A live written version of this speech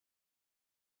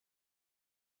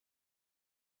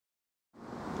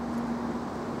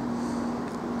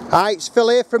Hi, it's Phil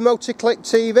here from MotorClick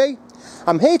TV.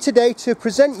 I'm here today to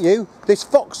present you this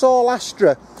Vauxhall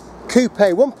Astra Coupe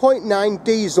 1.9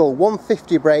 diesel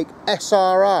 150 brake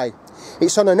SRI.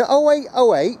 It's on an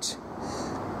 0808,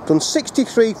 done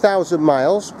 63,000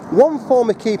 miles, one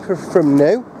former keeper from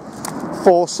new,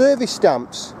 4 service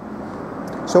stamps.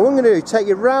 So what I'm going to do, take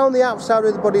you round the outside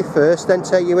of the body first, then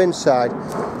take you inside.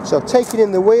 So taking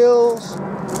in the wheels,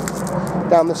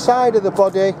 down the side of the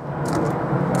body,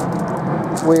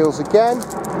 wheels again,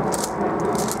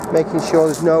 making sure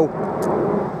there's no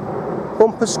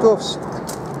bumper scuffs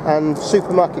and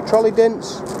supermarket trolley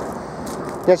dents.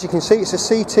 And as you can see, it's a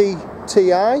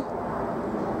cdti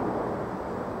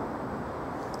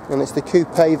and it's the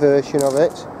coupe version of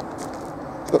it.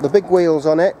 It's got the big wheels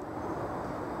on it.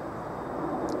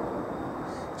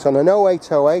 It's on an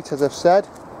 0808, as I've said.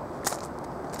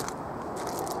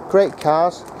 Great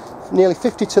cars, nearly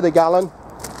 50 to the gallon,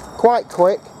 quite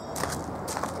quick.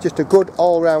 Just a good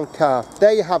all-round car.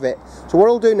 There you have it. So what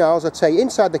I'll do now is I'll take you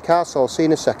inside the car, so I'll see you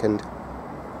in a second.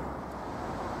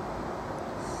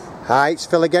 Hi, it's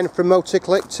Phil again from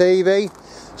MotorClick TV.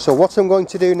 So what I'm going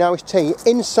to do now is take you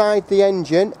inside the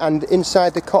engine and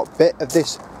inside the cockpit of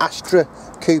this Astra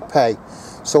Coupe.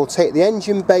 So I'll take the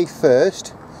engine bay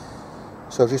first.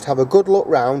 So just have a good look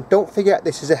round. Don't forget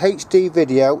this is a HD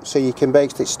video, so you can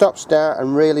basically stop, start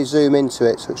and really zoom into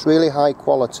it. So it's really high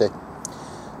quality,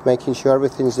 making sure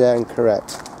everything's there and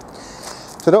correct.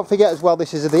 So don't forget as well,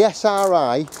 this is the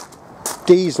SRI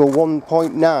diesel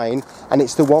 1.9 and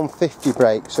it's the 150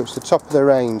 brake, so it's the top of the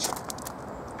range.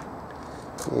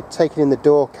 You're taking in the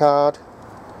door card,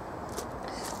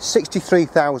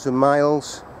 63,000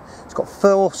 miles. It's got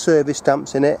 4 service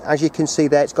stamps in it. As you can see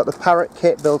there, it's got the Parrot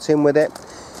kit built in with it,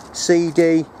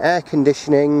 CD, air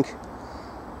conditioning,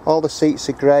 all the seats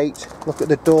are great. Look at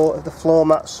the door, the floor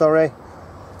mat, sorry,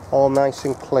 all nice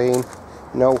and clean,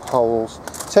 no holes.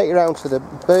 Take you around to the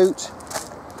boot.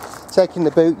 Taking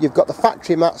the boot, you've got the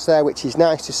factory mats there, which is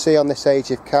nice to see on this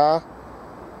age of car.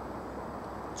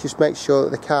 Just make sure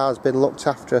that the car's been looked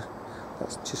after.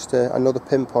 That's just another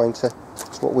pinpointer.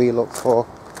 That's what we look for.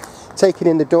 Taking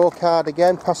in the door card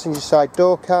again, passenger side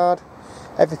door card.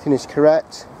 Everything is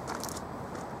correct.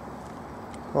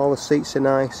 All the seats are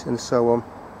nice and so on.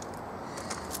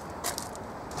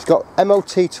 It's got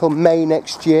MOT till May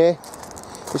next year.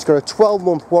 It's got a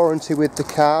 12-month warranty with the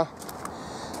car.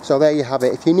 So there you have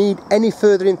it. If you need any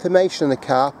further information on the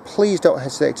car, please don't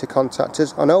hesitate to contact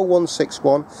us on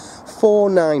 0161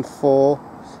 494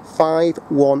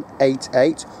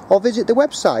 5188 or visit the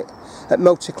website at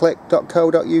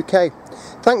motorclick.co.uk.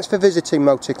 Thanks for visiting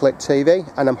MotorClick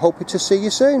TV and I'm hoping to see you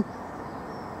soon.